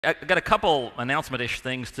I got a couple announcement-ish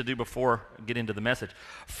things to do before I get into the message.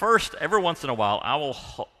 First, every once in a while, I will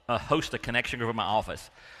host a connection group in my office.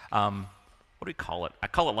 What do we call it? I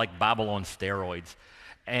call it like Bible on steroids.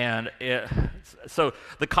 So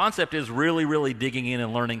the concept is really, really digging in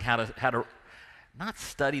and learning how to not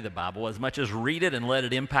study the Bible as much as read it and let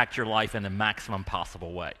it impact your life in the maximum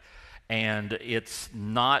possible way. And it's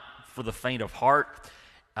not for the faint of heart.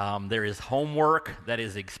 There is homework that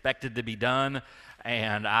is expected to be done,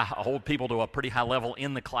 and I hold people to a pretty high level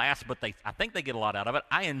in the class, but I think they get a lot out of it.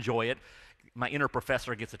 I enjoy it. My inner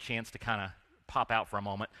professor gets a chance to kind of pop out for a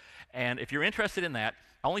moment. And if you're interested in that,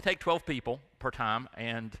 I only take 12 people per time,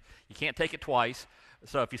 and you can't take it twice.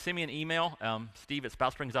 So if you send me an email,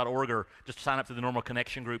 steve@spoutsprings.org, or just sign up to the normal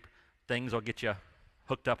connection group things, will get you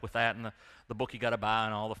hooked up with that and the book you got to buy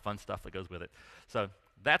and all the fun stuff that goes with it. So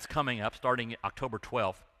that's coming up starting October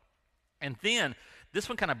 12th. And then this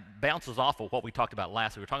one kind of bounces off of what we talked about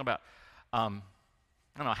last week. We were talking about, I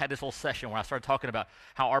don't know, I had this whole session where I started talking about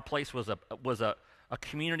how our place was a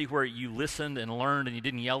community where you listened and learned and you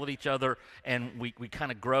didn't yell at each other, and we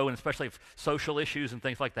kind of grow, and especially social issues and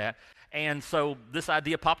things like that. And so this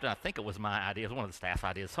idea popped in. I think it was my idea. It was one of the staff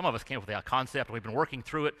ideas. Some of us came up with the concept, and we've been working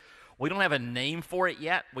through it. We don't have a name for it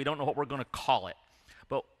yet. We don't know what we're going to call it.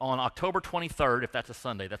 But on October 23rd, if that's a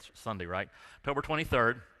Sunday, that's Sunday, right? October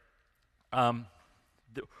 23rd,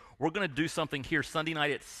 we're going to do something here Sunday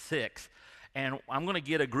night at 6, and I'm going to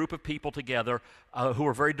get a group of people together who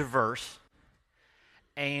are very diverse,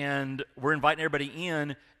 and we're inviting everybody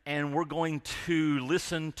in, and we're going to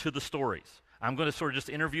listen to the stories. I'm going to sort of just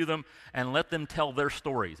interview them and let them tell their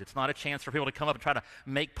stories. It's not a chance for people to come up and try to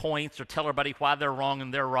make points or tell everybody why they're wrong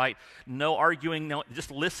and they're right. No arguing, no,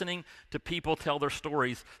 just listening to people tell their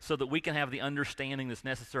stories so that we can have the understanding that's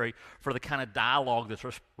necessary for the kind of dialogue that's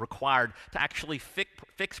required to actually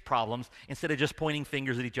fix problems instead of just pointing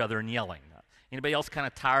fingers at each other and yelling. Anybody else kind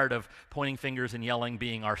of tired of pointing fingers and yelling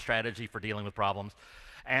being our strategy for dealing with problems?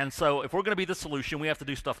 And so if we're going to be the solution, we have to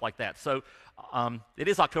do stuff like that. So it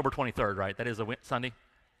is October 23rd, right? That is a Sunday?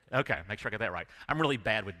 Okay, make sure I get that right. I'm really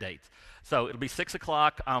bad with dates. So it'll be 6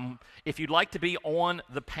 o'clock. If you'd like to be on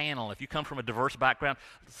the panel, if you come from a diverse background,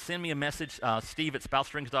 send me a message,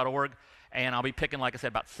 steve@spoutstrings.org, and I'll be picking, like I said,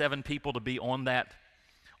 about 7 people to be on that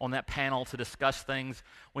panel to discuss things.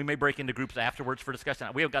 We may break into groups afterwards for discussion.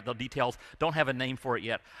 We haven't got the details. Don't have a name for it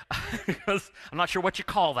yet because I'm not sure what you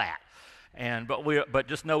call that. But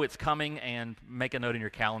just know it's coming and make a note in your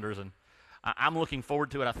calendars. And I'm looking forward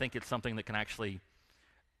to it. I think it's something that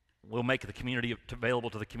will make the community available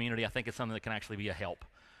to the community. I think it's something that can actually be a help,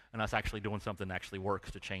 and us actually doing something that actually works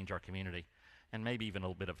to change our community and maybe even a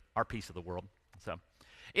little bit of our piece of the world. So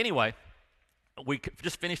anyway, we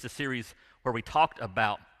just finished a series where we talked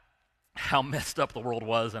about how messed up the world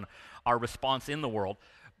was and our response in the world.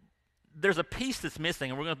 There's a piece that's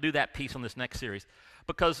missing, and we're going to do that piece on this next series,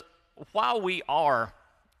 because while we are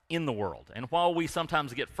in the world and while we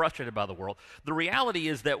sometimes get frustrated by the world, the reality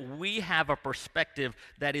is that we have a perspective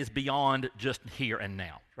that is beyond just here and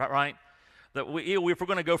now, right? That if we're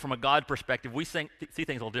going to go from a God perspective, we see things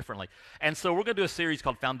a little differently. And so we're going to do a series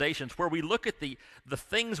called Foundations where we look at the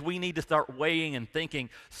things we need to start weighing and thinking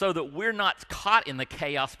so that we're not caught in the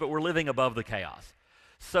chaos, but we're living above the chaos.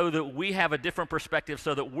 So that we have a different perspective,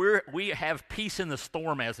 so that we have peace in the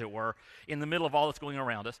storm, as it were, in the middle of all that's going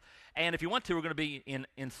around us. And if you want to, we're going to be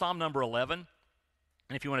in Psalm number 11.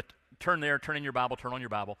 And if you want to turn on your Bible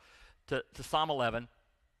to Psalm 11.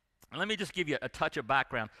 And let me just give you a touch of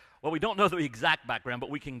background. Well, we don't know the exact background,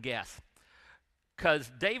 but we can guess.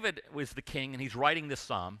 Because David was the king, and he's writing this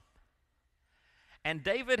psalm. And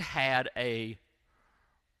David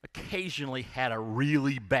occasionally had a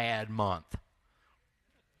really bad month.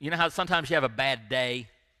 You know how sometimes you have a bad day?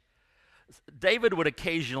 David would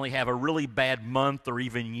occasionally have a really bad month or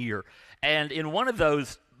even year. And in one of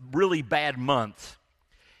those really bad months,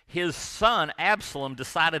 his son Absalom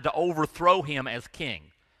decided to overthrow him as king,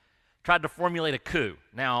 tried to formulate a coup.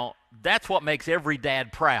 Now, that's what makes every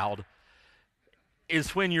dad proud,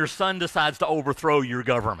 is when your son decides to overthrow your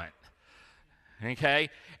government. Okay?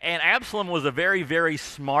 And Absalom was a very, very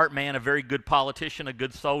smart man, a very good politician, a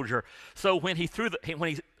good soldier. So when he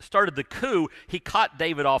started the coup, he caught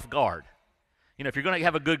David off guard. You know, if you're going to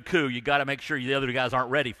have a good coup, you got to make sure the other guys aren't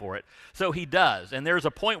ready for it. So he does. And there's a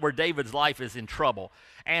point where David's life is in trouble.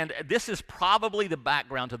 And this is probably the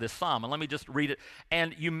background to this psalm. And let me just read it.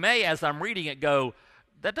 And you may, as I'm reading it, go,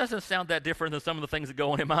 that doesn't sound that different than some of the things that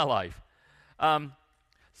go on in my life.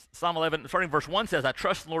 Psalm 11, starting verse 1 says, I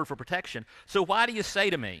trust the Lord for protection. So why do you say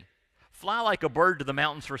to me, fly like a bird to the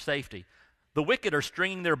mountains for safety? The wicked are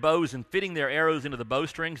stringing their bows and fitting their arrows into the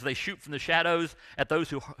bowstrings. They shoot from the shadows at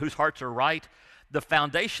those whose hearts are right. The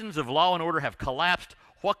foundations of law and order have collapsed.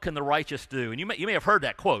 What can the righteous do? And you may have heard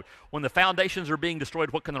that quote. When the foundations are being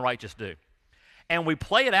destroyed, what can the righteous do? And we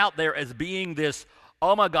play it out there as being this,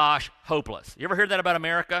 oh my gosh, hopeless. You ever heard that about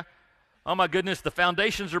America? Oh my goodness, the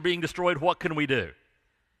foundations are being destroyed. What can we do?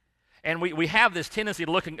 And we have this tendency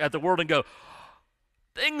to look at the world and go,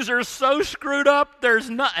 things are so screwed up, there's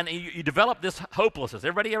not, and you develop this hopelessness.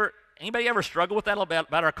 Anybody ever struggle with that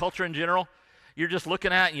about our culture in general? You're just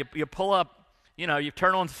looking at it and you pull up, you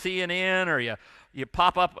turn on CNN or you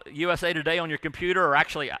pop up USA Today on your computer, or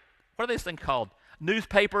actually, what are these things called?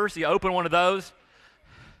 Newspapers. You open one of those,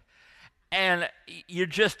 and you're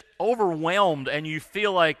just overwhelmed, and you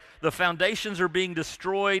feel like the foundations are being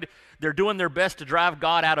destroyed. They're doing their best to drive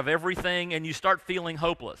God out of everything, and you start feeling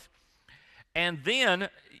hopeless. And then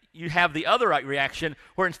you have the other reaction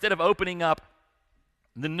where instead of opening up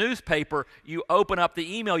the newspaper, you open up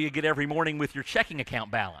the email you get every morning with your checking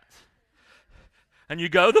account balance. And you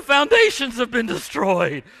go, the foundations have been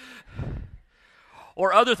destroyed.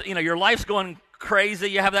 Or your life's going crazy.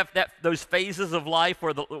 You have those phases of life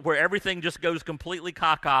where everything just goes completely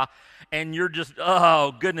caca, and you're just,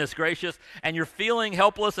 oh, goodness gracious, and you're feeling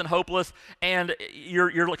helpless and hopeless, and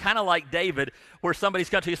you're kind of like David, where somebody's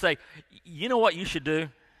come to you and say, you know what you should do?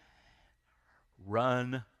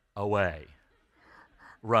 Run away.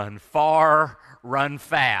 Run far, run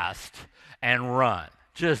fast, and run.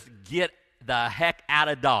 Just get the heck out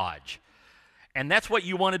of Dodge. And that's what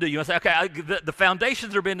you want to do. You want to say, okay, the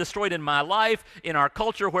foundations are being destroyed in my life, in our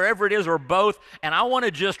culture, wherever it is, or both, and I want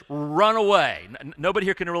to just run away. Nobody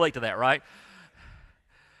here can relate to that, right?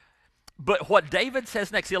 But what David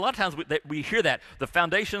says next, see, a lot of times we hear that. The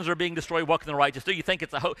foundations are being destroyed, what can the righteous do? You think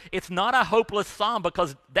it's not a hopeless psalm,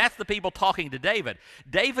 because that's the people talking to David.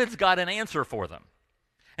 David's got an answer for them.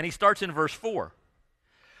 And he starts in verse 4.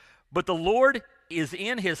 But the Lord is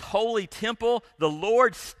in his holy temple. The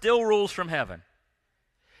Lord still rules from heaven.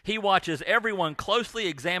 He watches everyone closely,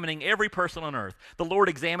 examining every person on earth. The Lord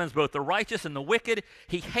examines both the righteous and the wicked.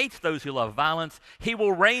 He hates those who love violence. He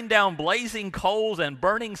will rain down blazing coals and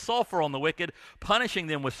burning sulfur on the wicked, punishing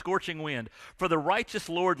them with scorching wind. For the righteous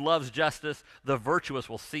Lord loves justice. The virtuous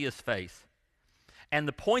will see his face. And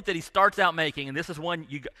the point that he starts out making, and this is one,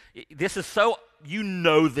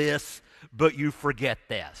 this, but you forget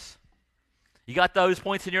this. You got those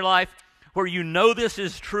points in your life where you know this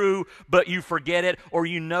is true, but you forget it, or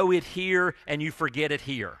you know it here and you forget it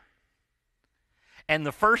here. And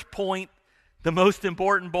the first point, the most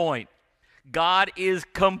important point, God is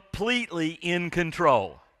completely in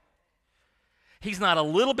control. He's not a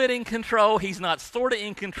little bit in control. He's not sort of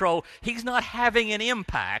in control. He's not having an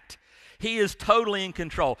impact. He is totally in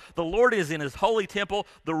control. The Lord is in his holy temple.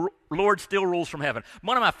 The Lord still rules from heaven.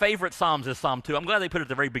 One of my favorite Psalms is Psalm 2. I'm glad they put it at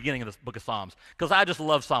the very beginning of this book of Psalms, because I just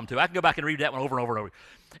love Psalm 2. I can go back and read that one over and over and over.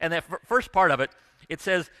 And that first part of it, it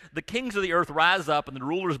says, the kings of the earth rise up, and the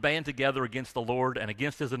rulers band together against the Lord and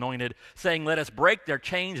against his anointed, saying, let us break their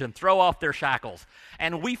chains and throw off their shackles.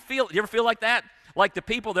 And you ever feel like that? Like there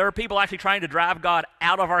are people actually trying to drive God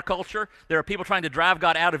out of our culture. There are people trying to drive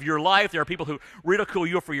God out of your life. There are people who ridicule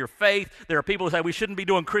you for your faith. There are people who say we shouldn't be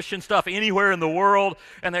doing Christian stuff anywhere in the world.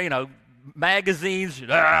 And they're, magazines,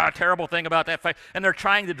 terrible thing about that faith. And they're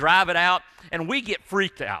trying to drive it out. And we get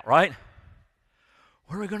freaked out, right?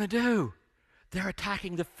 What are we going to do? They're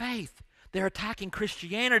attacking the faith. They're attacking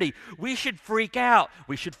Christianity. We should freak out.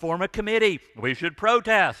 We should form a committee. We should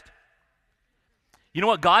protest. You know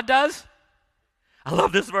what God does? I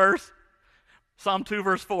love this verse. Psalm 2,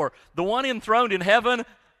 verse 4. The one enthroned in heaven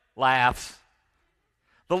laughs.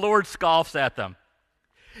 The Lord scoffs at them.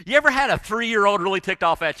 You ever had a 3-year-old really ticked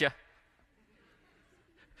off at you?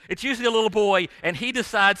 It's usually a little boy, and he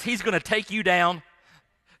decides he's going to take you down.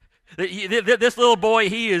 This little boy,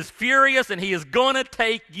 he is furious, and he is going to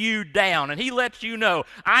take you down. And he lets you know,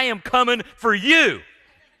 I am coming for you.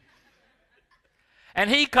 And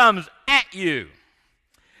he comes at you.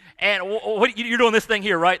 And you're doing this thing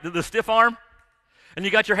here, right? The stiff arm, and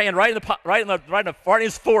you got your hand right in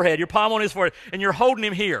his forehead, your palm on his forehead, and you're holding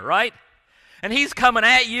him here, right? And he's coming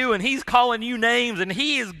at you, and he's calling you names, and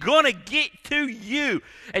he is gonna get to you,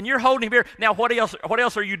 and you're holding him here. Now, what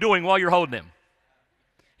else are you doing while you're holding him?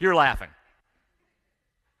 You're laughing.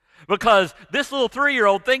 Because this little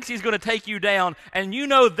 3-year-old thinks he's going to take you down, and you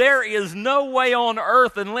know there is no way on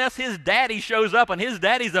earth, unless his daddy shows up, and his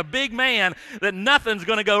daddy's a big man, that nothing's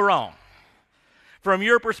going to go wrong from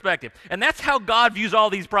your perspective. And that's how God views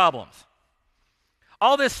all these problems.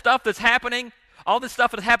 All this stuff that's happening, all this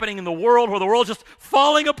stuff that's happening in the world where the world's just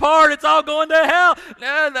falling apart. It's all going to hell.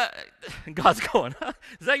 And God's going,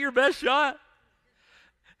 is that your best shot?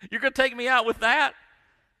 You're going to take me out with that?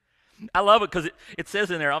 I love it because it says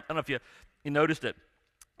in there, I don't know if you noticed it.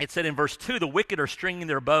 It said in verse 2, the wicked are stringing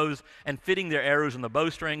their bows and fitting their arrows in the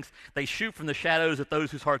bowstrings. They shoot from the shadows at those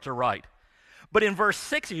whose hearts are right. But in verse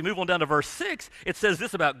 6, if you move on down to verse 6, it says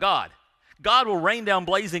this about God. God will rain down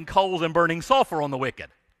blazing coals and burning sulfur on the wicked.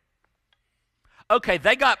 Okay,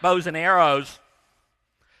 they got bows and arrows.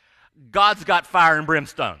 God's got fire and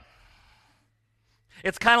brimstone.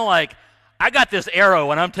 It's kind of like, I got this arrow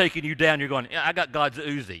and I'm taking you down. You're going, yeah, I got God's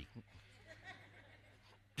Uzi.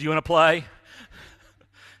 Do you want to play?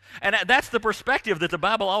 And that's the perspective that the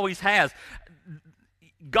Bible always has.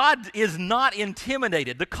 God is not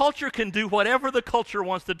intimidated. The culture can do whatever the culture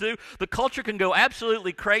wants to do. The culture can go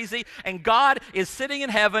absolutely crazy, and God is sitting in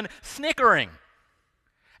heaven snickering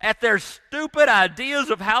at their stupid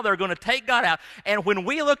ideas of how they're going to take God out. And when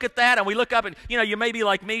we look at that and we look up and, you may be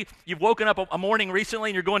like me, you've woken up a morning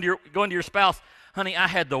recently and you're going to your spouse, honey, I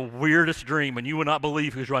had the weirdest dream and you would not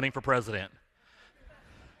believe who's running for president.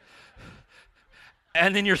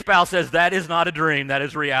 And then your spouse says, that is not a dream, that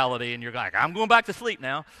is reality. And you're like, I'm going back to sleep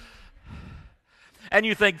now. And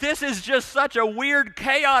you think, this is just such a weird,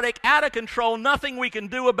 chaotic, out of control, nothing we can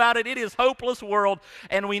do about it. It is a hopeless world.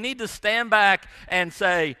 And we need to stand back and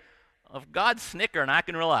say, if God's snickering, I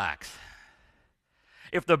can relax.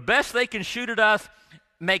 If the best they can shoot at us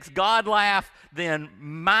makes God laugh, then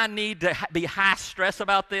my need to be high stress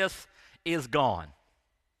about this is gone.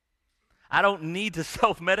 I don't need to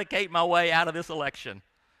self-medicate my way out of this election.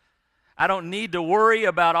 I don't need to worry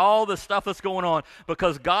about all the stuff that's going on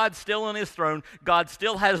because God's still on his throne. God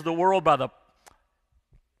still has the world by the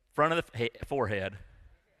front of the forehead.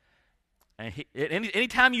 And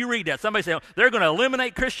anytime you read that, somebody say, they're going to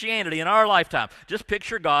eliminate Christianity in our lifetime. Just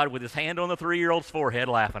picture God with his hand on the 3-year-old's forehead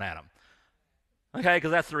laughing at him. Okay,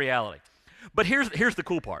 because that's the reality. But here's the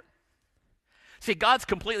cool part. See, God's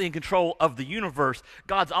completely in control of the universe.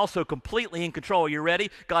 God's also completely in control. Are you ready?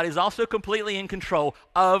 God is also completely in control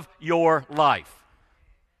of your life.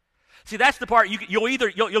 See, that's the part.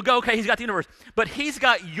 You'll go, okay, he's got the universe. But he's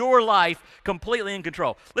got your life completely in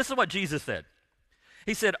control. Listen to what Jesus said.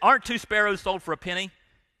 He said, aren't 2 sparrows sold for a penny?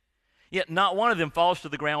 Yet not one of them falls to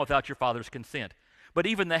the ground without your Father's consent. But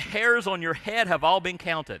even the hairs on your head have all been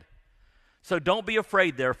counted. So don't be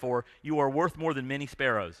afraid, therefore. You are worth more than many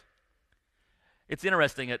sparrows. It's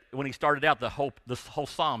interesting that when he started out this whole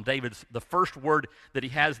psalm, David's, the first word that he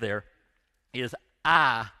has there is,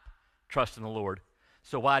 I trust in the Lord.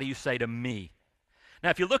 So why do you say to me? Now,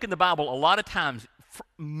 if you look in the Bible, a lot of times,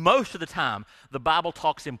 most of the time, the Bible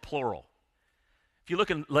talks in plural. If you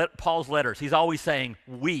look in Paul's letters, he's always saying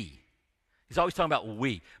we. He's always talking about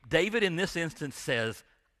we. David in this instance says,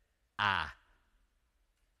 I.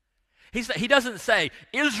 He doesn't say,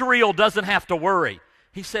 Israel doesn't have to worry.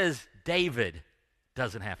 He says, David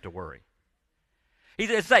doesn't have to worry. He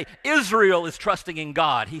didn't say, Israel is trusting in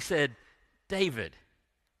God. He said, David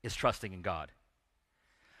is trusting in God.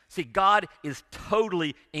 See, God is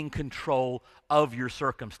totally in control of your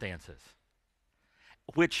circumstances.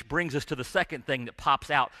 Which brings us to the second thing that pops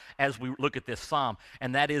out as we look at this psalm,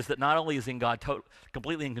 and that is that not only is God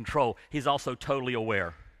completely in control, he's also totally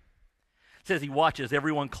aware. It says he watches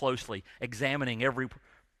everyone closely, examining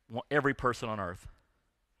every person on earth.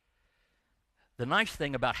 The nice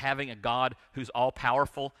thing about having a God who's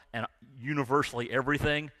all-powerful and universally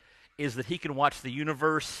everything is that he can watch the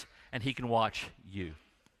universe and he can watch you.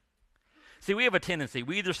 See, we have a tendency.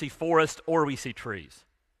 We either see forest or we see trees.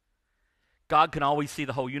 God can always see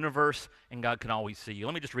the whole universe, and God can always see you.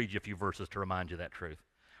 Let me just read you a few verses to remind you of that truth.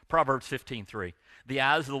 Proverbs 15:3. The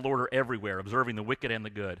eyes of the Lord are everywhere, observing the wicked and the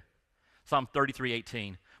good. Psalm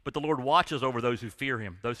 33:18. But the Lord watches over those who fear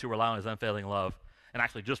him, those who rely on his unfailing love. And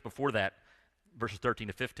actually, just before that, verses 13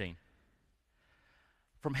 to 15.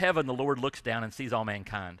 From heaven, the Lord looks down and sees all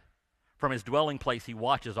mankind. From his dwelling place, he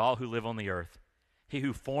watches all who live on the earth. He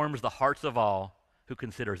who forms the hearts of all, who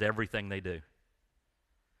considers everything they do.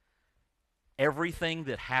 Everything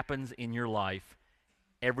that happens in your life,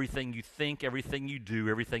 everything you think, everything you do,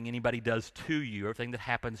 everything anybody does to you, everything that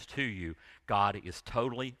happens to you, God is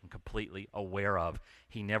totally and completely aware of.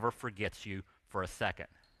 He never forgets you for a second.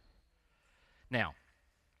 Now,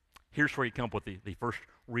 here's where you come up with the first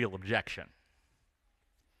real objection.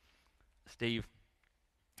 Steve,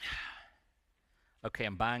 okay,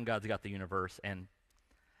 I'm buying God's got the universe, and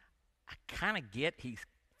I kind of get he's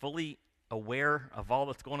fully aware of all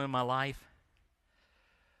that's going on in my life,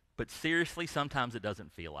 but seriously, sometimes it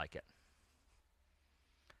doesn't feel like it.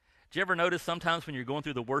 Do you ever notice sometimes when you're going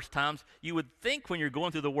through the worst times, you would think when you're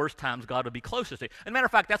going through the worst times, God would be closest to you. As a matter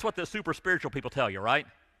of fact, that's what the super spiritual people tell you, right?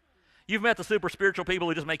 You've met the super spiritual people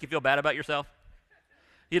who just make you feel bad about yourself.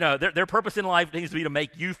 You know, their purpose in life needs to be to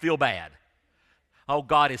make you feel bad. Oh,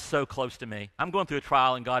 God is so close to me. I'm going through a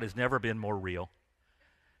trial, and God has never been more real.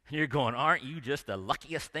 And you're going, aren't you just the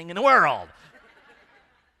luckiest thing in the world?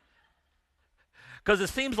 Because it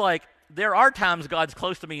seems like there are times God's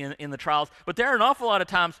close to me in the trials, but there are an awful lot of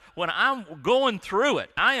times when I'm going through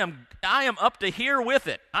it. I am up to here with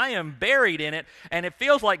it. I am buried in it, and it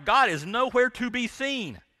feels like God is nowhere to be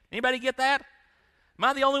seen. Anybody get that? Am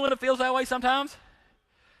I the only one that feels that way sometimes?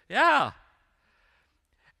 Yeah.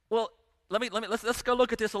 Well, let's go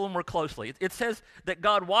look at this a little more closely. It says that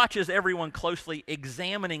God watches everyone closely,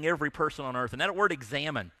 examining every person on earth. And that word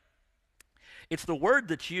examine, it's the word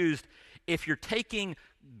that's used if you're taking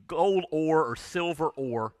gold ore or silver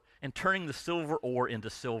ore and turning the silver ore into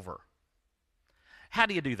silver. How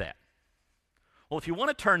do you do that? Well, if you want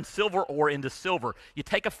to turn silver ore into silver, you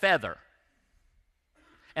take a feather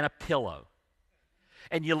and a pillow,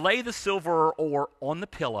 and you lay the silver ore on the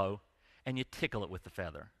pillow, and you tickle it with the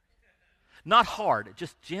feather. Not hard,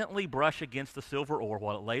 just gently brush against the silver ore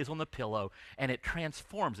while it lays on the pillow, and it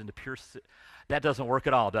transforms into pure That doesn't work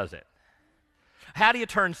at all, does it? How do you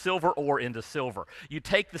turn silver ore into silver? You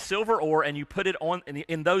take the silver ore and you put it on,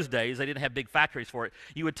 in those days, they didn't have big factories for it.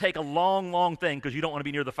 You would take a long, long thing, because you don't want to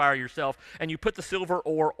be near the fire yourself, and you put the silver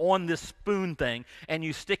ore on this spoon thing, and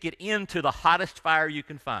you stick it into the hottest fire you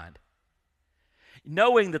can find,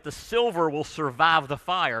 knowing that the silver will survive the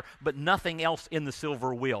fire, but nothing else in the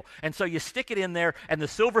silver will. And so you stick it in there, and the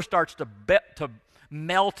silver starts to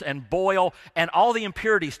melt and boil, and all the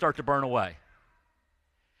impurities start to burn away.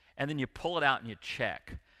 And then you pull it out and you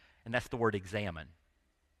check. And that's the word examine.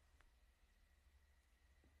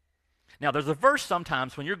 Now, there's a verse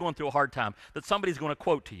sometimes when you're going through a hard time that somebody's going to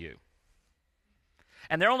quote to you.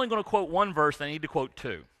 And they're only going to quote one verse, they need to quote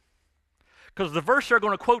two. Because the verse they're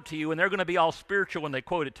going to quote to you, and they're going to be all spiritual when they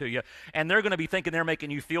quote it to you, and they're going to be thinking they're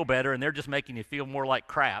making you feel better, and they're just making you feel more like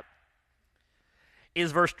crap,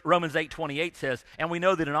 is verse Romans 8:28 says, and we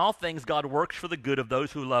know that in all things God works for the good of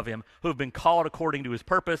those who love him, who have been called according to his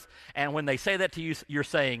purpose. And when they say that to you, you're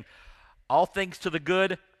saying, all things to the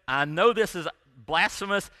good. I know this is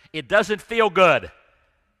blasphemous. It doesn't feel good.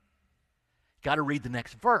 Got to read the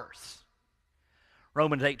next verse.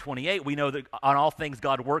 Romans 8:28, we know that on all things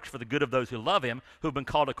God works for the good of those who love him, who have been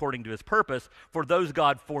called according to his purpose. For those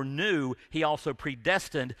God foreknew, he also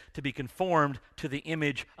predestined to be conformed to the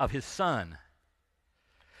image of his Son.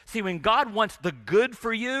 See, when God wants the good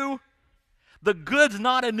for you, the good's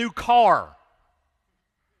not a new car.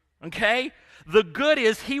 Okay? The good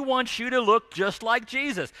is he wants you to look just like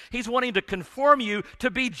Jesus. He's wanting to conform you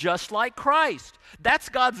to be just like Christ. That's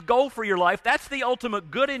God's goal for your life. That's the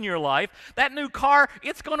ultimate good in your life. That new car,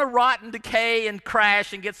 it's going to rot and decay and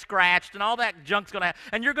crash and get scratched, and all that junk's going to happen.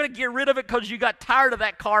 And you're going to get rid of it because you got tired of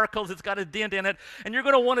that car because it's got a dent in it. And you're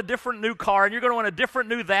going to want a different new car, and you're going to want a different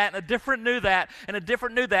new that, and a different new that, and a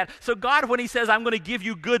different new that. So God, when he says, I'm going to give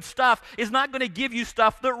you good stuff, is not going to give you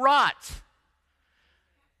stuff that rots.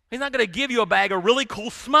 He's not going to give you a bag of really cool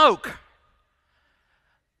smoke.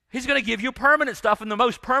 He's going to give you permanent stuff, and the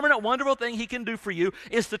most permanent, wonderful thing he can do for you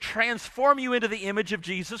is to transform you into the image of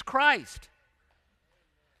Jesus Christ.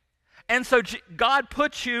 And so God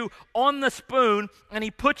puts you on the spoon, and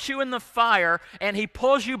he puts you in the fire, and he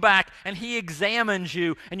pulls you back, and he examines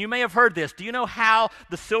you. And you may have heard this. Do you know how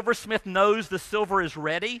the silversmith knows the silver is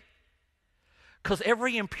ready? Because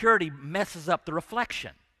every impurity messes up the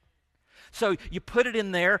reflection. So you put it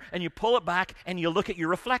in there, and you pull it back, and you look at your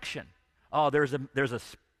reflection. Oh, there's a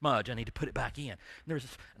smudge. I need to put it back in.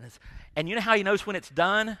 And you know how he knows when it's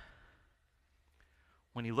done?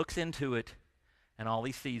 When he looks into it, and all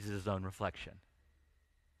he sees is his own reflection.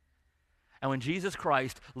 And when Jesus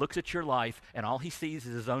Christ looks at your life, and all he sees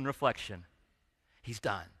is his own reflection, he's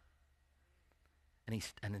done. And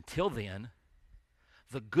until then,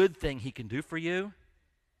 the good thing he can do for you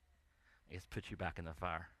is put you back in the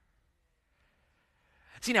fire.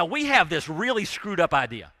 See, now we have this really screwed up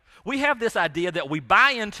idea. We have this idea that we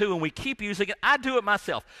buy into and we keep using it. I do it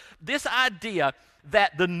myself. This idea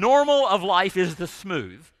that the normal of life is the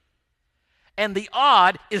smooth and the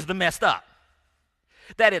odd is the messed up.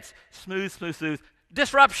 That it's smooth, smooth, smooth.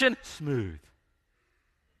 Disruption, smooth.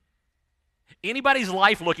 Anybody's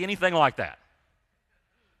life look anything like that?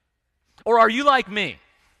 Or are you like me?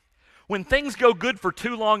 When things go good for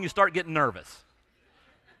too long, you start getting nervous.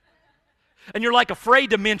 And you're like afraid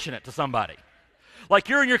to mention it to somebody. Like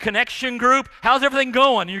you're in your connection group. How's everything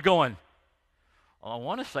going? And you're going, Well, I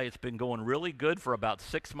want to say it's been going really good for about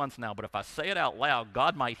 6 months now, but if I say it out loud,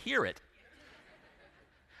 God might hear it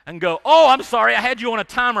and go, oh, I'm sorry, I had you on a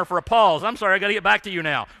timer for a pause. I'm sorry, I got to get back to you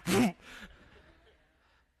now.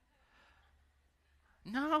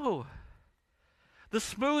 No. The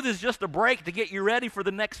smooth is just a break to get you ready for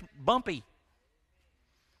the next bumpy.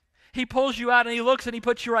 He pulls you out and he looks and he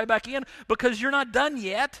puts you right back in because you're not done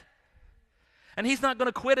yet. And he's not going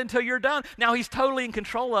to quit until you're done. Now, he's totally in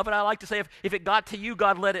control of it. I like to say if it got to you,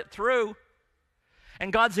 God let it through.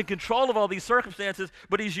 And God's in control of all these circumstances,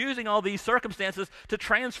 but he's using all these circumstances to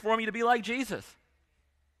transform you to be like Jesus.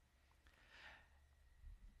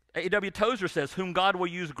 A.W. Tozer says, whom God will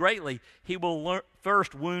use greatly, he will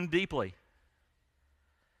first wound deeply.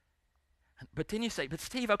 But then you say, but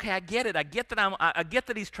Steve, okay, I get it. I get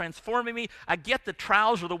that he's transforming me. I get the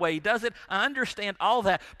trials are the way he does it. I understand all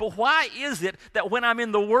that. But why is it that when I'm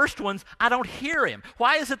in the worst ones, I don't hear him?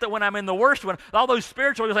 Why is it that when I'm in the worst one, all those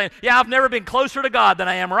spiritual are saying, yeah, I've never been closer to God than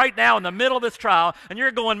I am right now in the middle of this trial, and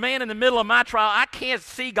you're going, man, in the middle of my trial, I can't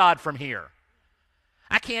see God from here.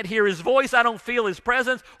 I can't hear his voice. I don't feel his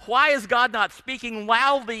presence. Why is God not speaking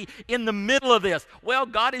loudly in the middle of this? Well,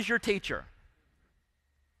 God is your teacher.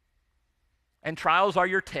 And trials are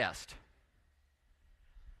your test.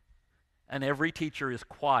 And every teacher is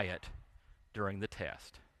quiet during the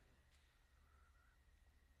test.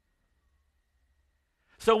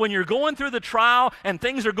 So when you're going through the trial and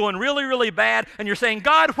things are going really, really bad, and you're saying,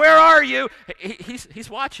 God, where are you? He's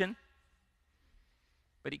watching.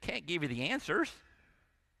 But he can't give you the answers.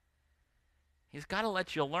 He's got to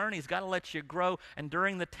let you learn. He's got to let you grow. And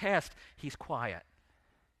during the test, he's quiet.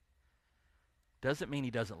 Doesn't mean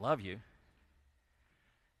he doesn't love you.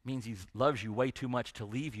 Means he loves you way too much to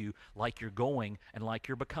leave you like you're going and like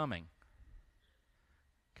you're becoming.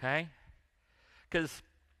 Okay? Because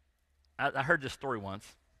I heard this story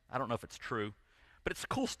once. I don't know if it's true, but it's a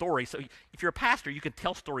cool story. So if you're a pastor, you can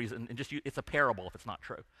tell stories and just it's a parable if it's not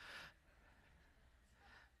true.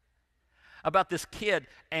 About this kid,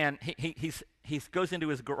 and he goes into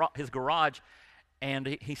his garage,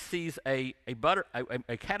 and he sees a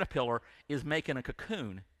caterpillar is making a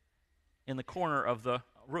cocoon in the corner of the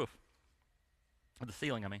roof, of the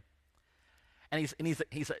ceiling, I mean. And he's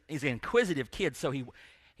an inquisitive kid, so he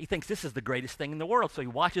thinks this is the greatest thing in the world. So he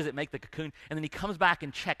watches it make the cocoon, and then he comes back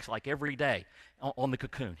and checks like every day on the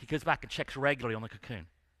cocoon. He goes back and checks regularly on the cocoon.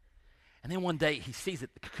 And then one day he sees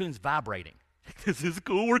that the cocoon's vibrating. This is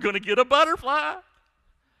cool, we're going to get a butterfly.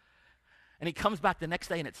 And he comes back the next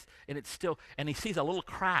day, and it's still, and he sees a little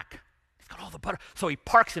crack. He's got all the butter. So he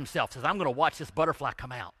parks himself, says, I'm going to watch this butterfly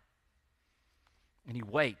come out. And he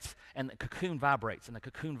waits, and the cocoon vibrates, and the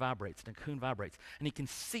cocoon vibrates, and the cocoon vibrates. And he can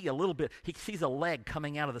see a little bit. He sees a leg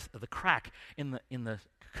coming out of the crack in the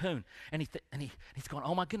cocoon. And he's going,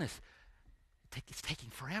 oh my goodness, it's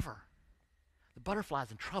taking forever. The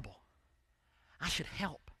butterfly's in trouble. I should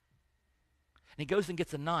help. And he goes and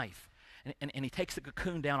gets a knife, and he takes the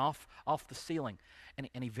cocoon down off the ceiling.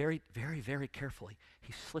 And he very, very, very carefully,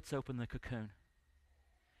 he slits open the cocoon.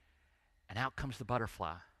 And out comes the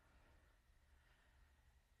butterfly.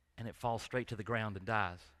 And it falls straight to the ground and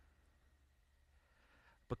dies.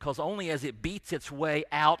 Because only as it beats its way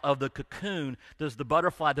out of the cocoon does the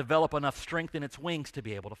butterfly develop enough strength in its wings to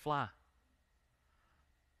be able to fly.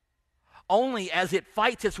 Only as it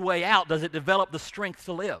fights its way out does it develop the strength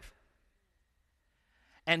to live.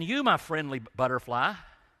 And you, my friendly butterfly,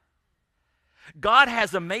 God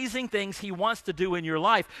has amazing things he wants to do in your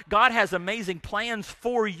life. God has amazing plans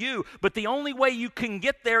for you, but the only way you can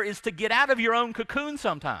get there is to get out of your own cocoon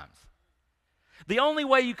sometimes. The only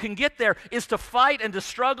way you can get there is to fight and to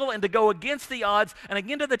struggle and to go against the odds and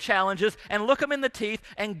against the challenges and look them in the teeth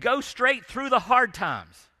and go straight through the hard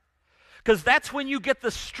times. Because that's when you get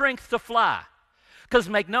the strength to fly. Because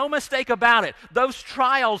make no mistake about it, those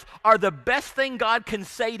trials are the best thing God can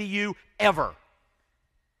say to you ever.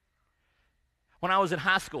 When I was in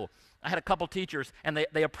high school, I had a couple teachers, and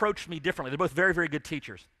they approached me differently. They're both very, very good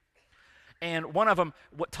teachers. And one of them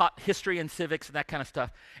taught history and civics and that kind of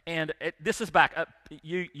stuff. And this is back,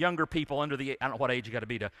 you younger people under the, I don't know what age you got to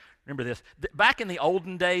be to remember this. Back in the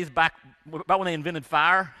olden days, back when they invented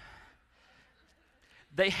fire,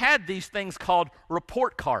 they had these things called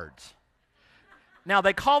report cards. Now,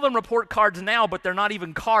 they call them report cards now, but they're not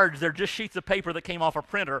even cards. They're just sheets of paper that came off a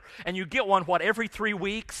printer. And you get one, every 3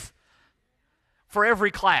 weeks? For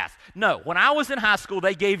every class. No, when I was in high school,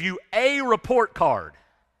 they gave you a report card.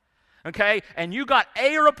 Okay, and you got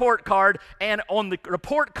a report card, and on the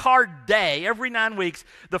report card day, every 9 weeks,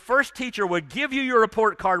 the first teacher would give you your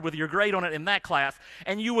report card with your grade on it in that class,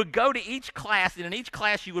 and you would go to each class, and in each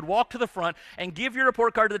class you would walk to the front and give your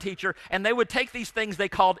report card to the teacher, and they would take these things they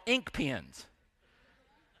called ink pens,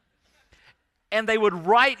 and they would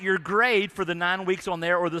write your grade for the 9 weeks on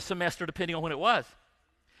there or the semester, depending on when it was.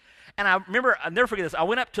 And I remember, I'll never forget this, I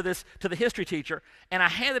went up to the history teacher, and I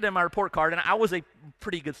handed him my report card, and I was a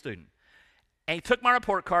pretty good student. And he took my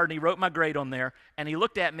report card, and he wrote my grade on there, and he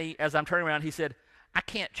looked at me as I'm turning around, he said, "I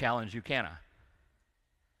can't challenge you, can I?"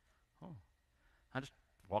 Oh, I just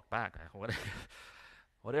walked back.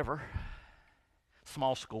 Whatever.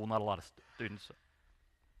 Small school, not a lot of students.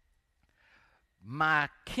 My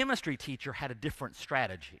chemistry teacher had a different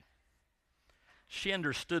strategy. She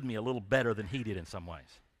understood me a little better than he did in some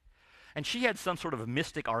ways. And she had some sort of a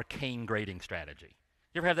mystic arcane grading strategy.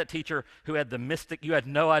 You ever have that teacher who had the mystic, you had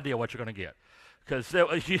no idea what you're going to get? Because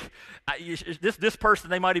this person,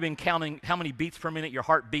 they might have been counting how many beats per minute your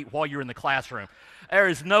heart beat while you're in the classroom. There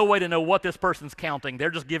is no way to know what this person's counting. They're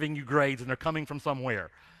just giving you grades, and they're coming from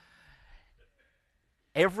somewhere.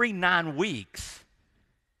 Every 9 weeks,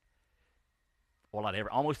 well, not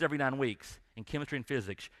every, almost every 9 weeks, in chemistry and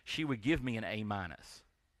physics, she would give me an A-.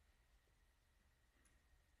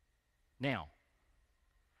 Now,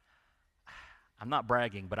 I'm not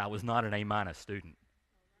bragging, but I was not an A- student.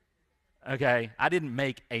 Okay? I didn't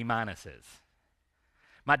make A-. My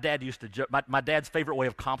dad used to joke, my dad's favorite way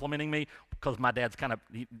of complimenting me, because my dad's kind of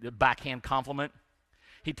backhand compliment,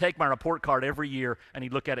 he'd take my report card every year, and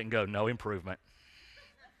he'd look at it and go, "No improvement."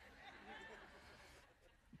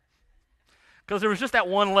 Because there was just that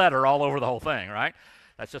one letter all over the whole thing, right?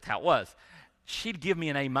 That's just how it was. She'd give me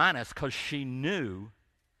an A- because she knew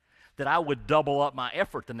that I would double up my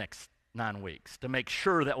effort the next 9 weeks to make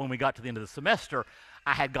sure that when we got to the end of the semester,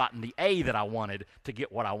 I had gotten the A that I wanted to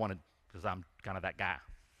get what I wanted, because I'm kind of that guy.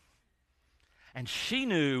 And she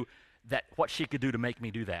knew that what she could do to make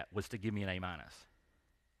me do that was to give me an A-,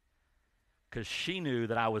 because she knew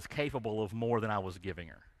that I was capable of more than I was giving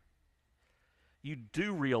her. You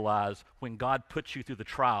do realize when God puts you through the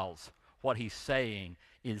trials, what he's saying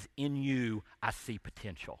is, in you, I see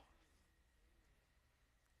potential.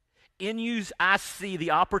 In you, I see the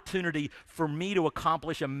opportunity for me to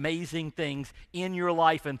accomplish amazing things in your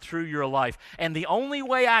life and through your life. And the only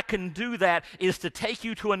way I can do that is to take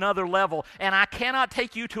you to another level. And I cannot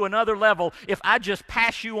take you to another level if I just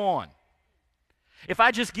pass you on. If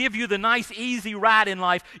I just give you the nice, easy ride in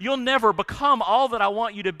life, you'll never become all that I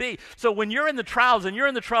want you to be. So when you're in the trials and you're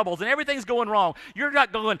in the troubles and everything's going wrong, you're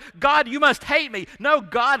not going, "God, you must hate me." No,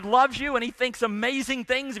 God loves you, and he thinks amazing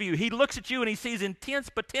things of you. He looks at you and he sees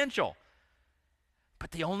intense potential.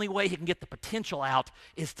 But the only way he can get the potential out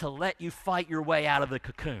is to let you fight your way out of the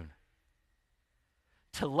cocoon,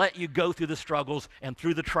 to let you go through the struggles and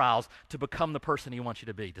through the trials to become the person he wants you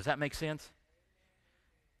to be. Does that make sense?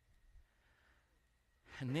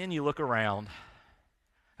 And then you look around.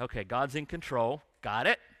 Okay, God's in control. Got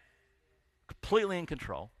it? Completely in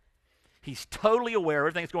control. He's totally aware of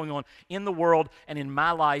everything that's going on in the world and in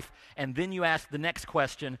my life. And then you ask the next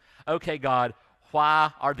question, okay, God,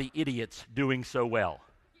 why are the idiots doing so well?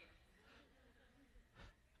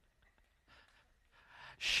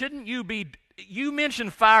 Shouldn't you be, you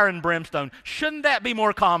mentioned fire and brimstone. Shouldn't that be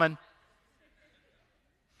more common?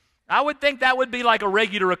 I would think that would be like a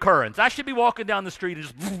regular occurrence. I should be walking down the street and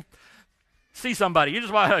just see somebody. You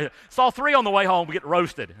just saw 3 on the way home get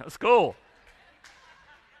roasted. That's cool.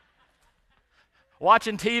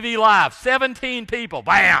 Watching TV live, 17 people,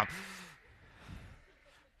 bam.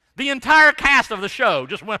 The entire cast of the show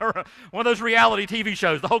just went around, one of those reality TV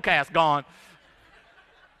shows, the whole cast gone.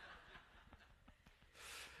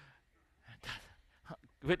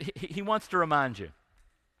 But he wants to remind you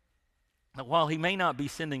that while he may not be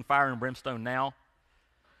sending fire and brimstone now,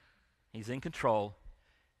 he's in control,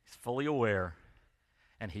 he's fully aware,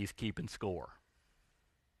 and he's keeping score.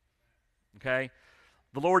 Okay?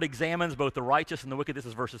 The Lord examines both the righteous and the wicked. This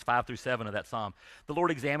is verses 5 through 7 of that psalm. The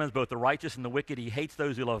Lord examines both the righteous and the wicked. He hates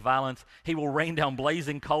those who love violence. He will rain down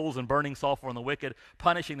blazing coals and burning sulfur on the wicked,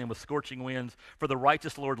 punishing them with scorching winds. For the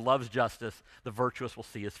righteous Lord loves justice. The virtuous will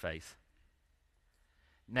see his face.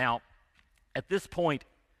 Now, at this point,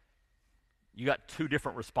 you got 2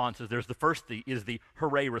 different responses. There's the first is the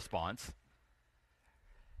hooray response.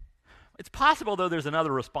 It's possible, though, there's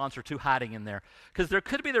another response or 2 hiding in there. Because there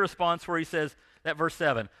could be the response where he says, that verse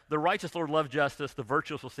 7, the righteous Lord loves justice, the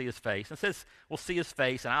virtuous will see his face. And it says, we'll see his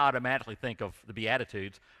face, and I automatically think of the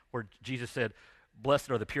Beatitudes, where Jesus said,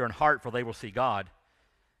 blessed are the pure in heart, for they will see God.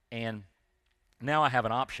 And now I have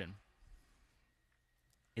an option.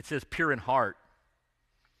 It says pure in heart.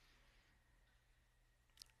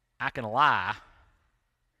 I can lie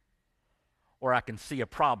or I can see a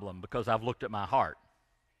problem because I've looked at my heart.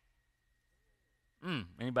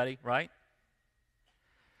 Anybody, right?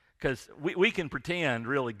 Because we can pretend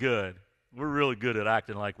really good. We're really good at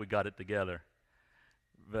acting like we got it together.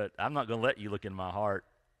 But I'm not going to let you look in my heart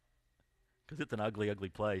because it's an ugly, ugly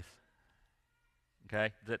place.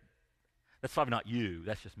 Okay? That's probably not you.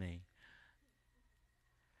 That's just me.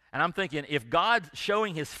 And I'm thinking, if God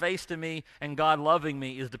showing his face to me and God loving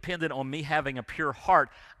me is dependent on me having a pure heart,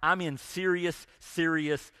 I'm in serious,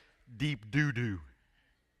 serious, deep doo-doo.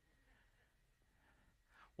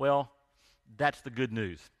 Well, that's the good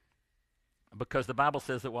news. Because the Bible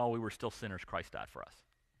says that while we were still sinners, Christ died for us.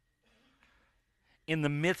 In the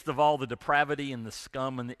midst of all the depravity and the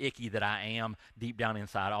scum and the icky that I am deep down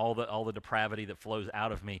inside, all the depravity that flows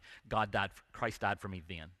out of me, Christ died for me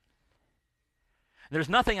then. There's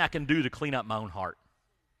nothing I can do to clean up my own heart.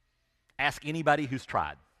 Ask anybody who's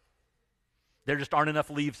tried. There just aren't enough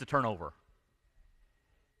leaves to turn over.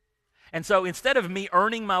 And so instead of me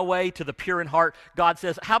earning my way to the pure in heart, God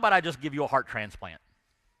says, how about I just give you a heart transplant?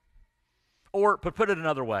 Or, to put it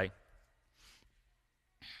another way,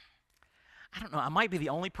 I don't know, I might be the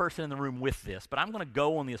only person in the room with this, but I'm going to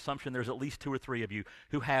go on the assumption there's at least 2 or 3 of you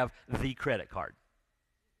who have the credit card.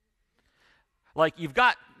 Like you've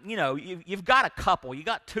got a couple, you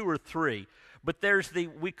got 2 or 3, but there's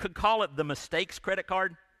we could call it the mistakes credit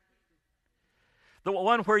card. The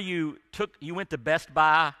one where you went to Best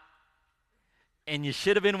Buy and you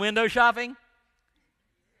should have been window shopping,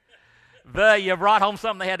 but you brought home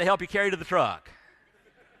something they had to help you carry to the truck.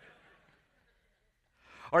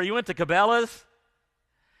 Or you went to Cabela's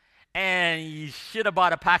and you should have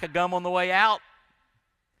bought a pack of gum on the way out,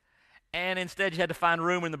 and instead you had to find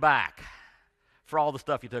room in the back for all the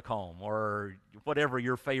stuff you took home, or whatever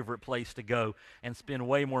your favorite place to go and spend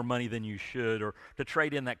way more money than you should, or to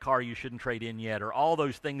trade in that car you shouldn't trade in yet, or all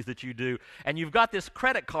those things that you do. And you've got this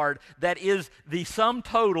credit card that is the sum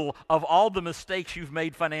total of all the mistakes you've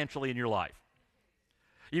made financially in your life.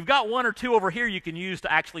 You've got 1 or 2 over here you can use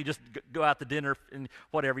to actually just go out to dinner and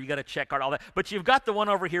whatever. You got a check card, all that. But you've got the one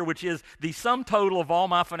over here which is the sum total of all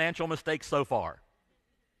my financial mistakes so far.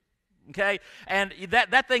 Okay, and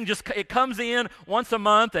that thing it comes in once a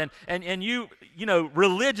month, and you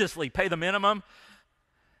religiously pay the minimum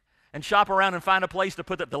and shop around and find a place to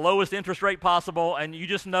put the lowest interest rate possible, and you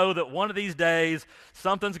just know that one of these days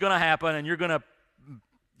something's going to happen and you're going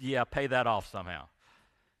to pay that off somehow.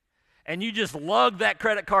 And you just lug that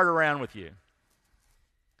credit card around with you.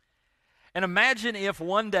 And imagine if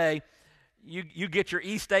one day you get your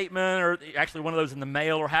e-statement, or actually one of those in the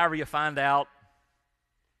mail, or however you find out,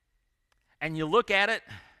 and you look at it,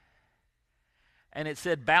 and it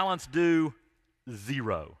said balance due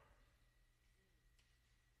 0.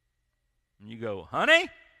 And you go, honey?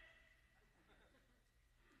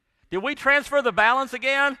 Did we transfer the balance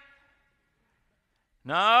again?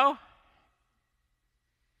 No?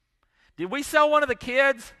 Did we sell one of the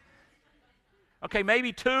kids? Okay,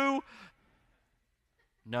 maybe 2.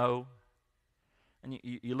 No. And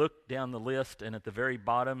you look down the list, and at the very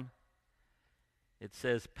bottom, it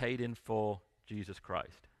says paid in full, Jesus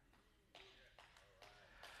Christ.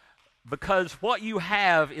 Because what you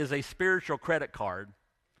have is a spiritual credit card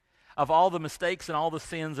of all the mistakes and all the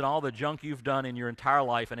sins and all the junk you've done in your entire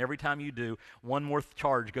life, and every time you do, one more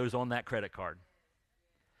charge goes on that credit card.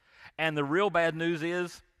 And the real bad news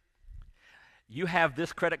is you have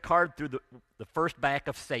this credit card through the first bank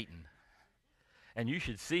of Satan, and you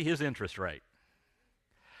should see his interest rate.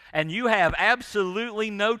 And you have absolutely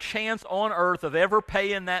no chance on earth of ever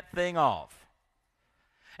paying that thing off.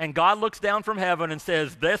 And God looks down from heaven and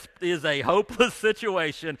says, this is a hopeless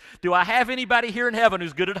situation. Do I have anybody here in heaven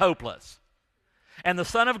who's good at hopeless? And the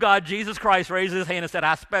Son of God, Jesus Christ, raised his hand and said,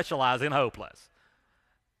 I specialize in hopeless.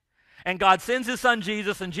 And God sends his Son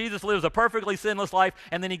Jesus, and Jesus lives a perfectly sinless life,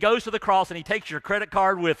 and then he goes to the cross and he takes your credit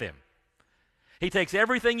card with him. He takes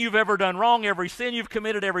everything you've ever done wrong, every sin you've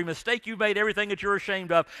committed, every mistake you've made, everything that you're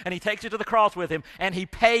ashamed of, and he takes it to the cross with him, and he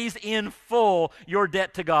pays in full your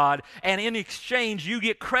debt to God, and in exchange you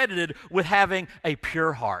get credited with having a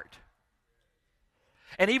pure heart.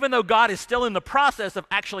 And even though God is still in the process of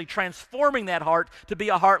actually transforming that heart to be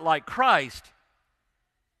a heart like Christ,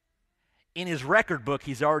 in his record book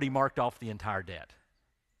he's already marked off the entire debt.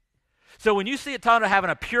 So when you see it talking about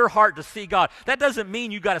having a pure heart to see God, that doesn't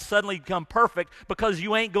mean you got to suddenly become perfect, because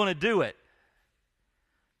you ain't going to do it.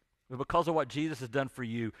 But because of what Jesus has done for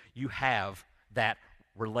you, you have that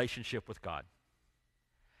relationship with God.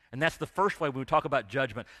 And that's the first way when we talk about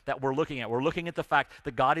judgment that we're looking at. We're looking at the fact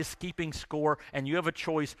that God is keeping score, and you have a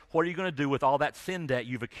choice. What are you going to do with all that sin debt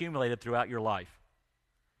you've accumulated throughout your life?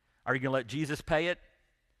 Are you going to let Jesus pay it?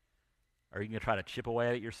 Or are you going to try to chip away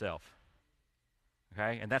at it yourself?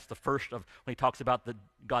 Okay? And that's the first of, when he talks about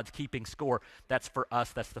God's keeping score, that's for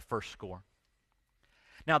us, that's the first score.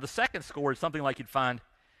 Now, the second score is something like you'd find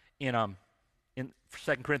in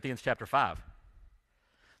 2 Corinthians chapter 5. It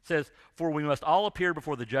says, "For we must all appear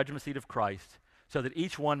before the judgment seat of Christ, so that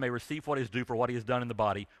each one may receive what is due for what he has done in the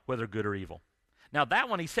body, whether good or evil." Now, that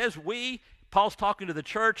one, he says Paul's talking to the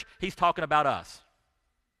church, he's talking about us.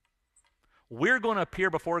 We're going to appear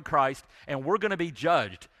before Christ, and we're going to be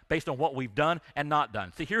judged based on what we've done and not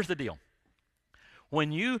done. See, here's the deal.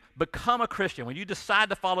 When you become a Christian, when you decide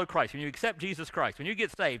to follow Christ, when you accept Jesus Christ, when you get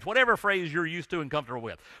saved, whatever phrase you're used to and comfortable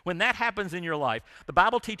with, when that happens in your life, the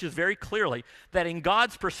Bible teaches very clearly that in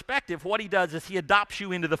God's perspective, what he does is he adopts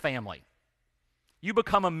you into the family. You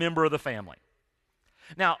become a member of the family.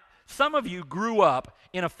 Now, some of you grew up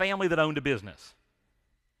in a family that owned a business.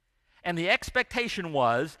 And the expectation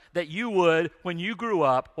was that you would, when you grew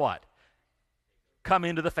up, what? Come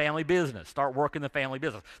into the family business, start working the family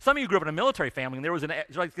business. Some of you grew up in a military family, and there was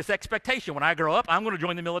like this expectation, when I grow up, I'm going to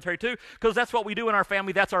join the military too, because that's what we do in our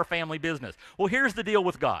family, that's our family business. Well, here's the deal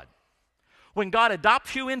with God. When God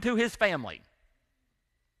adopts you into his family,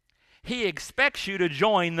 he expects you to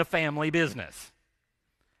join the family business.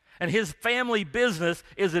 And his family business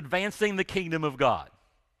is advancing the kingdom of God.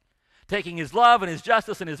 Taking his love and his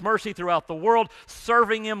justice and his mercy throughout the world,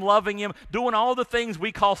 serving him, loving him, doing all the things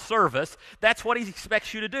we call service. That's what he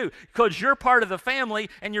expects you to do, because you're part of the family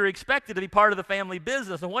and you're expected to be part of the family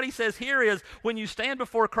business. And what he says here is, when you stand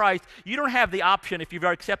before Christ, you don't have the option, if you've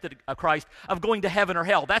accepted Christ, of going to heaven or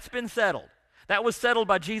hell. That's been settled. That was settled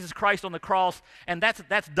by Jesus Christ on the cross, and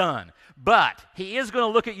that's done. But he is going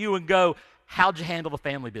to look at you and go, how'd you handle the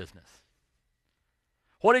family business?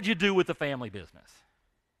 What did you do with the family business?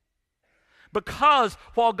 Because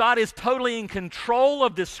while God is totally in control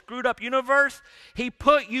of this screwed up universe, he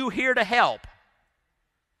put you here to help.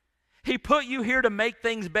 He put you here to make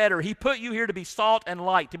things better. He put you here to be salt and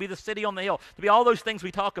light, to be the city on the hill, to be all those things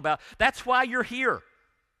we talk about. That's why you're here.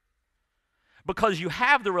 Because you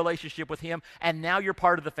have the relationship with him, and now you're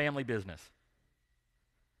part of the family business.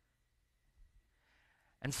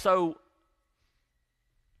 And so,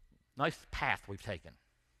 nice path we've taken.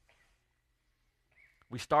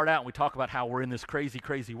 We start out and we talk about how we're in this crazy,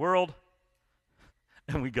 crazy world,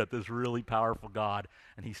 and we got this really powerful God,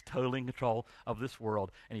 and he's totally in control of this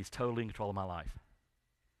world, and he's totally in control of my life.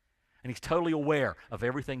 And he's totally aware of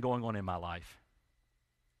everything going on in my life.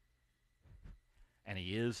 And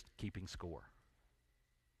he is keeping score.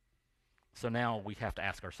 So now we have to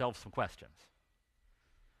ask ourselves some questions.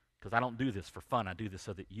 Because I don't do this for fun. I do this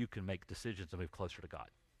so that you can make decisions to move closer to God.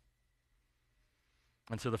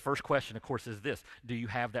 And so the first question, of course, is this: do you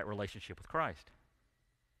have that relationship with Christ?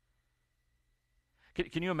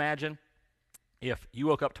 Can you imagine if you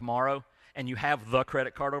woke up tomorrow and you have the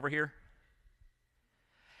credit card over here,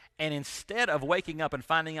 and instead of waking up and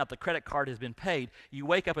finding out the credit card has been paid, you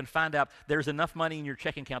wake up and find out there's enough money in your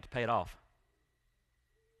checking account to pay it off?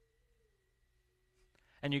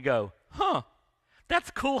 And you go,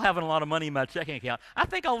 that's cool having a lot of money in my checking account. I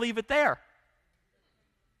think I'll leave it there.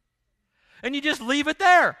 And you just leave it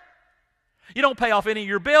there. You don't pay off any of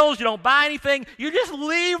your bills. You don't buy anything. You just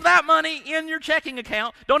leave that money in your checking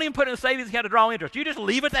account. Don't even put it in a savings account to draw interest. You just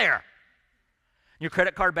leave it there. Your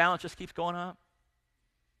credit card balance just keeps going up.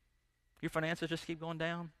 Your finances just keep going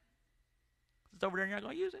down. It's over there and you're not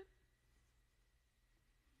going to use it.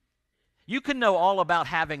 You can know all about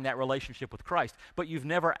having that relationship with Christ, but if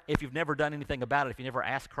you've never done anything about it, if you never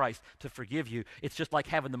asked Christ to forgive you, it's just like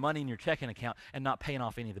having the money in your checking account and not paying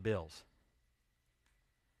off any of the bills.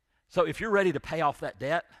 So if you're ready to pay off that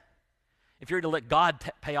debt, if you're ready to let God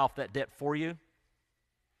pay off that debt for you,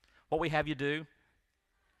 what we have you do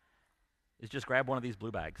is just grab one of these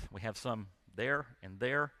blue bags. We have some there and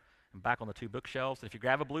back on the two bookshelves. And if you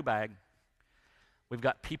grab a blue bag, we've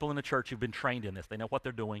got people in the church who've been trained in this. They know what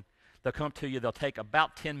they're doing. They'll come to you. They'll take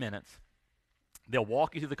about 10 minutes. They'll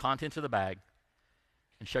walk you through the contents of the bag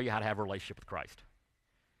and show you how to have a relationship with Christ,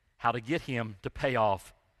 how to get him to pay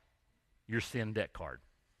off your sin debt card.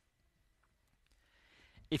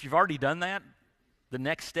 If you've already done that, the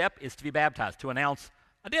next step is to be baptized, to announce,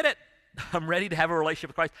 I did it. I'm ready to have a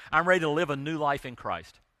relationship with Christ. I'm ready to live a new life in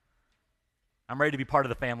Christ. I'm ready to be part of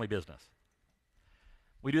the family business.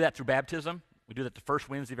 We do that through baptism. We do that the first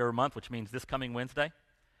Wednesday of every month, which means this coming Wednesday.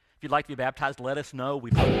 If you'd like to be baptized, let us know.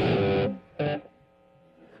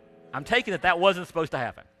 I'm taking it that wasn't supposed to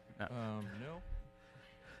happen. No.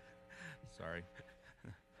 Sorry.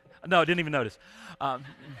 No, I didn't even notice. No.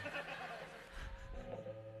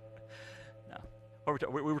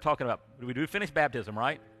 We were talking about, we do finish baptism,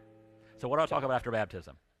 right? So what do I talk about after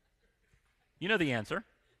baptism? You know the answer.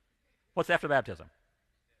 What's after baptism?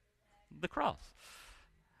 The cross.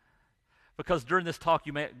 Because during this talk,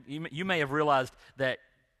 you may have realized that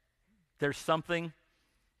there's something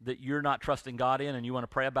that you're not trusting God in and you want to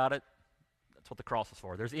pray about it. That's what the cross is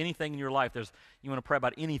for. There's anything in your life, you want to pray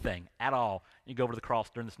about anything at all, you go over to the cross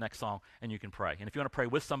during this next song and you can pray. And if you want to pray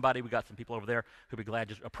with somebody, we got some people over there who'd be glad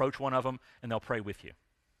to just approach one of them and they'll pray with you.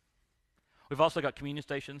 We've also got communion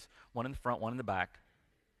stations, one in the front, one in the back.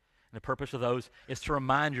 And the purpose of those is to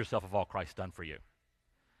remind yourself of all Christ's done for you.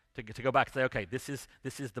 To go back and say, okay, this is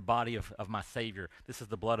the body of my Savior. This is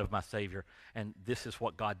the blood of my Savior. And this is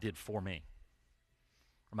what God did for me.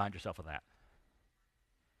 Remind yourself of that.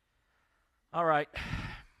 All right,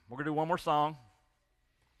 we're going to do one more song,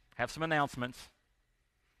 have some announcements,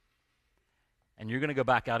 and you're going to go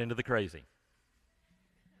back out into the crazy.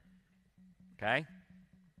 Okay?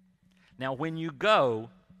 Now, when you go,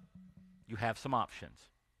 you have some options.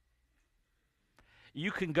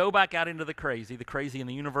 You can go back out into the crazy in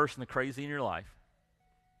the universe and the crazy in your life,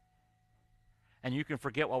 and you can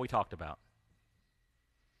forget what we talked about.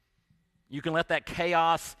 You can let that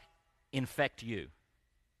chaos infect you.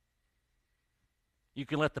 You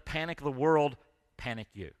can let the panic of the world panic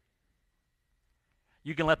you.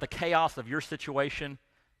 You can let the chaos of your situation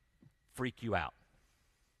freak you out.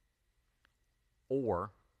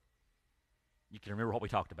 Or you can remember what we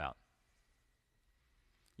talked about.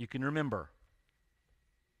 You can remember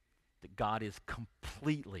that God is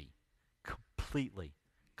completely,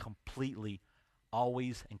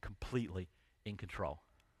 always and completely in control.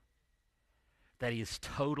 That He is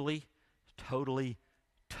totally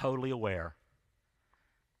aware.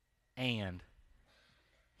 And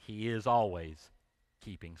He is always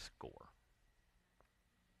keeping score.